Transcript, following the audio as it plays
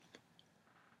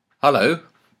Hello,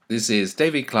 this is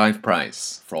David Clive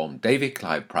Price from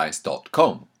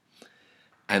davidcliveprice.com,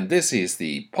 and this is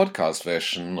the podcast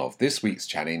version of this week's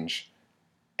challenge,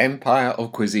 Empire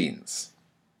of Cuisines,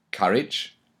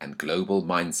 Courage and Global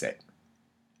Mindset.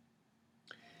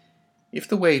 If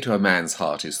the way to a man's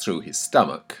heart is through his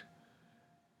stomach,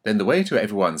 then the way to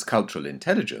everyone's cultural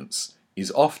intelligence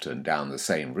is often down the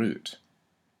same route.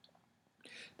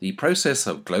 The process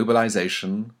of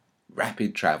globalization,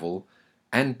 rapid travel,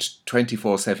 and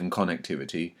 24/7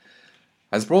 connectivity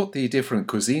has brought the different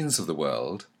cuisines of the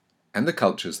world and the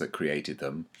cultures that created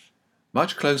them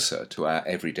much closer to our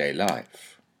everyday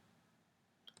life.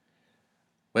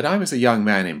 When I was a young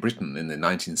man in Britain in the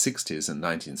 1960s and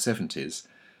 1970s,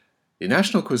 the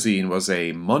national cuisine was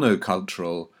a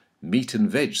monocultural meat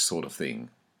and veg sort of thing.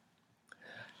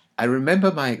 I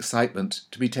remember my excitement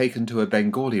to be taken to a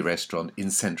Bengali restaurant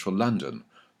in central London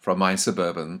from my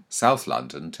suburban South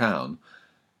London town,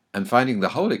 and finding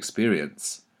the whole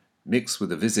experience, mixed with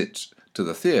a visit to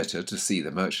the theatre to see The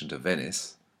Merchant of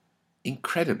Venice,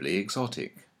 incredibly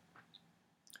exotic.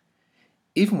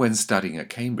 Even when studying at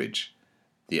Cambridge,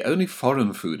 the only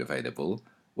foreign food available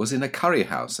was in a curry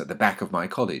house at the back of my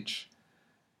college,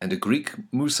 and a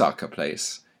Greek moussaka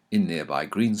place in nearby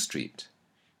Green Street.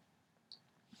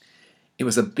 It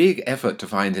was a big effort to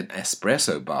find an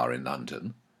espresso bar in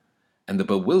London, and the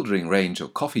bewildering range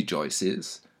of coffee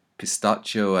choices,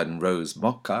 pistachio and rose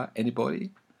mocha, anybody?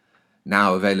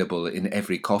 Now available in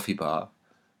every coffee bar,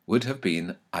 would have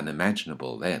been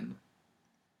unimaginable then.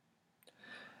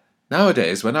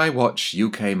 Nowadays, when I watch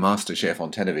UK MasterChef on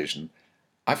television,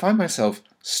 I find myself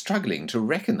struggling to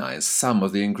recognize some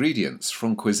of the ingredients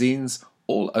from cuisines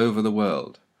all over the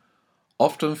world,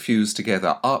 often fused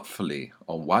together artfully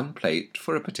on one plate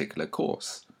for a particular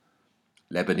course.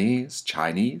 Lebanese,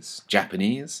 Chinese,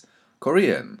 Japanese,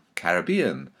 Korean,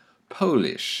 Caribbean,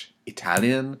 Polish,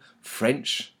 Italian,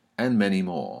 French, and many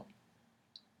more.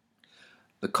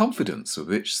 The confidence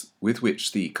with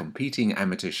which the competing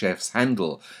amateur chefs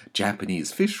handle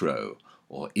Japanese fish roe,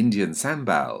 or Indian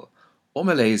sambal, or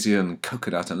Malaysian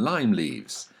coconut and lime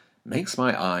leaves makes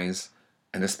my eyes,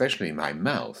 and especially my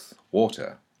mouth,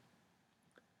 water.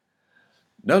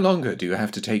 No longer do you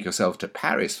have to take yourself to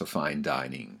Paris for fine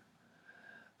dining.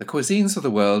 The cuisines of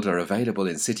the world are available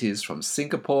in cities from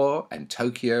Singapore and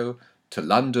Tokyo to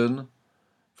London,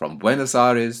 from Buenos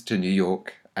Aires to New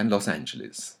York and Los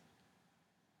Angeles.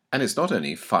 And it's not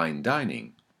only fine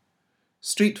dining.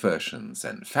 Street versions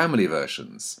and family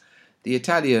versions, the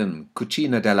Italian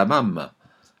Cucina della Mamma,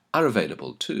 are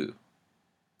available too.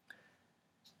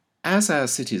 As our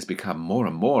cities become more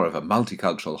and more of a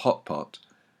multicultural hotpot,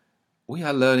 we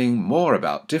are learning more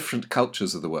about different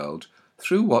cultures of the world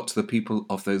through what the people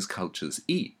of those cultures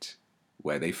eat,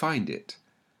 where they find it,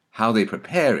 how they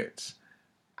prepare it,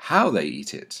 how they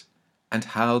eat it, and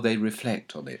how they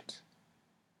reflect on it.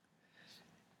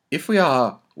 If we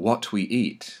are what we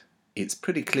eat, it's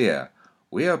pretty clear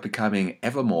we are becoming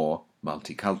ever more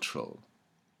multicultural.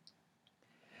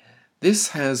 This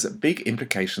has big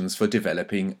implications for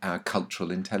developing our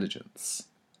cultural intelligence.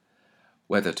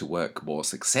 Whether to work more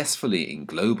successfully in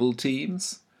global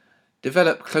teams,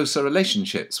 develop closer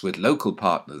relationships with local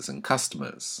partners and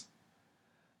customers,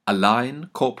 align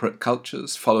corporate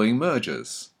cultures following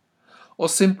mergers, or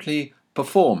simply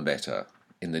perform better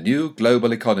in the new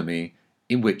global economy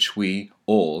in which we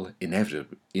all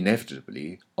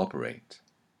inevitably operate.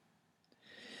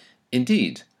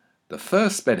 Indeed, the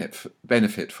first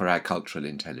benefit for our cultural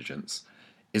intelligence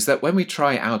is that when we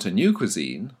try out a new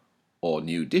cuisine, or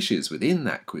new dishes within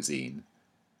that cuisine,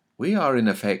 we are in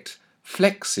effect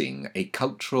flexing a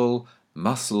cultural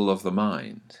muscle of the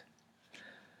mind.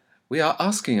 We are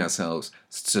asking ourselves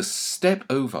to step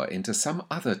over into some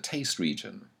other taste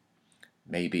region,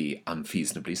 maybe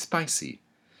unseasonably spicy,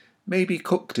 maybe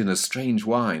cooked in a strange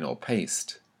wine or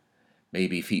paste,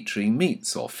 maybe featuring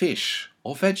meats or fish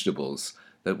or vegetables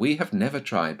that we have never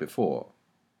tried before.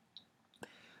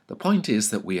 The point is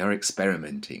that we are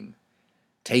experimenting,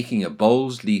 taking a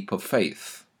bold leap of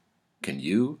faith. Can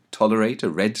you tolerate a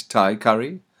red Thai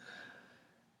curry?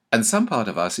 And some part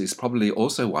of us is probably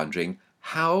also wondering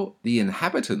how the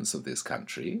inhabitants of this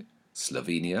country,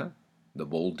 Slovenia, the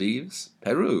Maldives,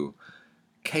 Peru,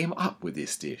 came up with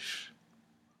this dish.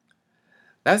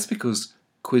 That's because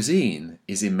cuisine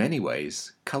is in many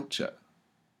ways culture.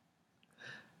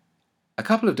 A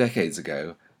couple of decades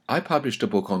ago, I published a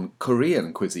book on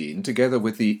Korean cuisine together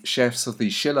with the chefs of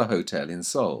the Schiller Hotel in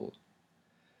Seoul.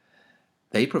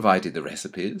 They provided the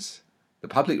recipes, the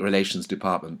public relations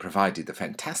department provided the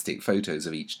fantastic photos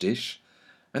of each dish,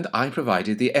 and I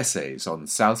provided the essays on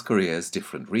South Korea's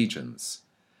different regions.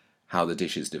 how the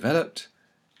dish is developed,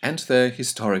 and their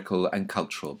historical and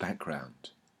cultural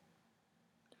background.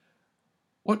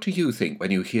 What do you think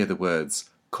when you hear the words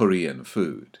Korean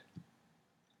food?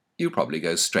 You probably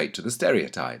go straight to the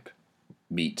stereotype: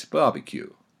 meat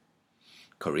barbecue.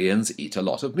 Koreans eat a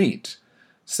lot of meat,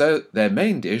 so their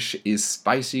main dish is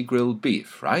spicy grilled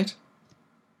beef, right?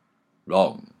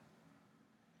 Wrong.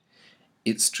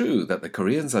 It's true that the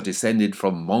Koreans are descended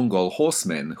from Mongol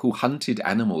horsemen who hunted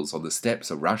animals on the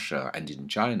steppes of Russia and in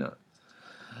China.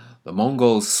 The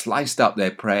Mongols sliced up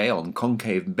their prey on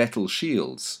concave metal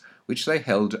shields, which they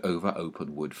held over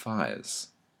open wood fires.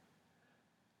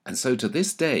 And so to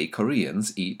this day,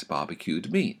 Koreans eat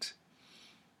barbecued meat.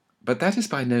 But that is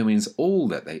by no means all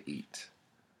that they eat.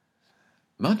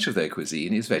 Much of their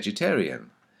cuisine is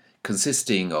vegetarian,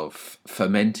 consisting of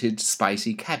fermented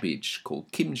spicy cabbage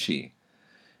called kimchi,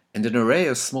 and an array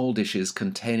of small dishes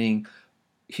containing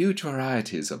huge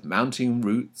varieties of mountain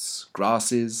roots,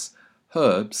 grasses,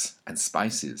 herbs, and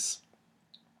spices.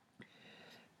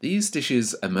 These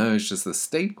dishes emerged as the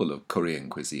staple of Korean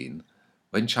cuisine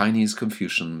when Chinese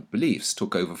Confucian beliefs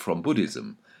took over from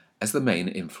Buddhism as the main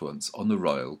influence on the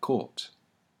royal court.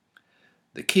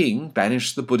 The king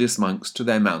banished the Buddhist monks to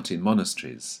their mountain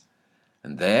monasteries,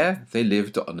 and there they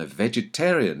lived on a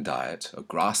vegetarian diet of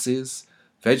grasses,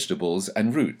 vegetables,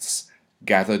 and roots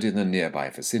gathered in the nearby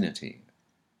vicinity.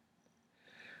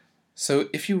 So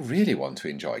if you really want to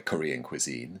enjoy Korean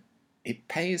cuisine, it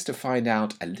pays to find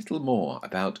out a little more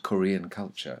about Korean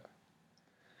culture.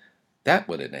 That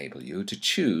will enable you to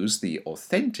choose the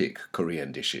authentic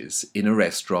Korean dishes in a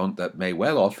restaurant that may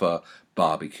well offer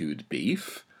barbecued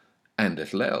beef and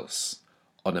little else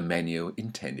on a menu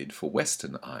intended for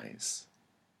Western eyes.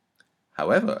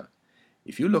 However,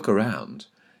 if you look around,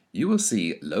 you will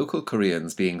see local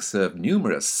Koreans being served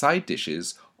numerous side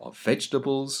dishes of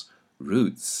vegetables,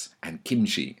 roots, and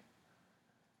kimchi.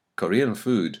 Korean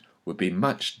food would be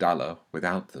much duller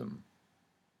without them.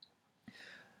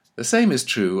 The same is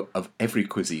true of every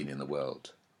cuisine in the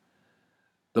world.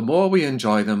 The more we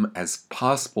enjoy them as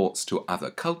passports to other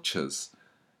cultures,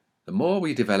 the more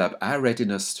we develop our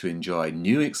readiness to enjoy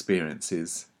new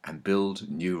experiences and build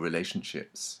new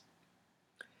relationships.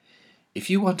 If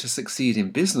you want to succeed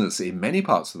in business in many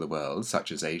parts of the world,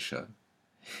 such as Asia,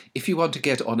 if you want to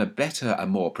get on a better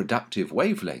and more productive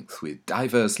wavelength with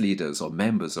diverse leaders or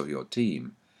members of your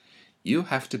team, you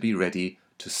have to be ready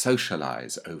to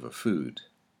socialize over food.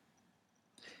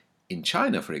 In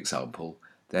China, for example,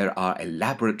 there are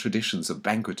elaborate traditions of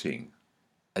banqueting,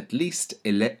 at least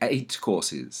 8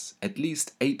 courses,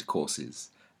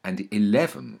 and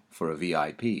 11 for a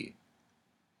VIP.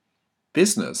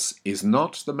 Business is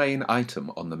not the main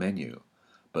item on the menu,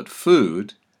 but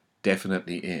food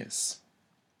definitely is.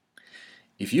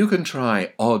 If you can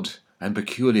try odd and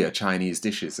peculiar Chinese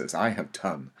dishes as I have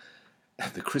done,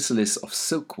 the chrysalis of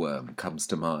silkworm comes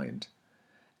to mind,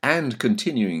 and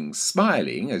continuing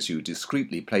smiling as you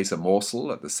discreetly place a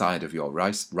morsel at the side of your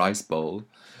rice bowl,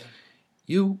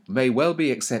 you may well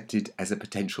be accepted as a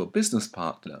potential business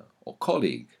partner or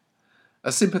colleague,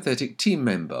 a sympathetic team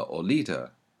member or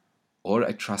leader, or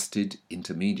a trusted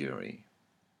intermediary.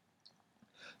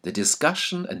 The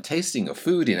discussion and tasting of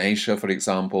food in Asia, for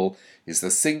example, is the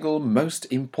single most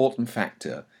important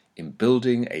factor in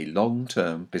building a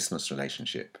long-term business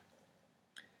relationship.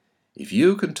 If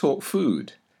you can talk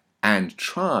food and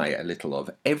try a little of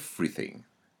everything,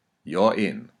 you're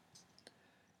in.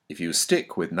 If you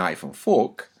stick with knife and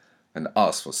fork and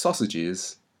ask for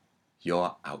sausages,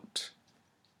 you're out.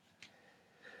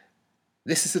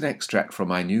 This is an extract from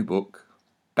my new book,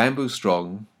 Bamboo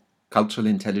Strong: Cultural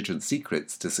Intelligence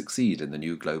Secrets to Succeed in the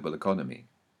New Global Economy.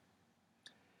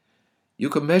 You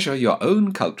can measure your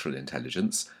own cultural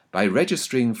intelligence by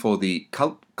registering for the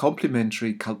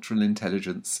Complimentary Cultural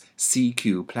Intelligence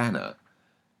CQ Planner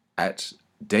at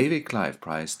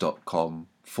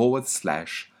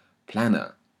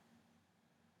davidcliveprice.com/planner.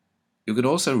 You can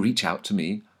also reach out to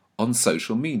me on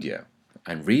social media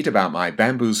and read about my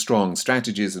Bamboo Strong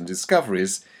strategies and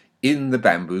discoveries in the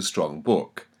Bamboo Strong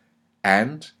book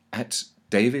and at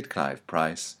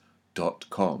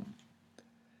davidcliveprice.com.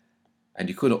 And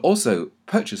you could also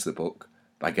purchase the book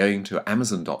by going to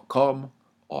amazon.com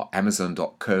or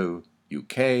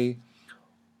amazon.co.uk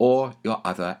or your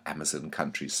other Amazon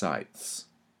country sites.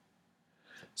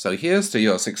 So here's to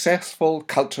your successful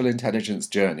cultural intelligence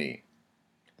journey.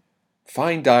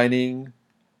 Fine dining,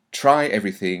 try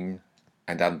everything,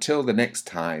 and until the next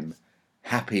time,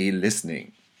 happy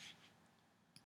listening.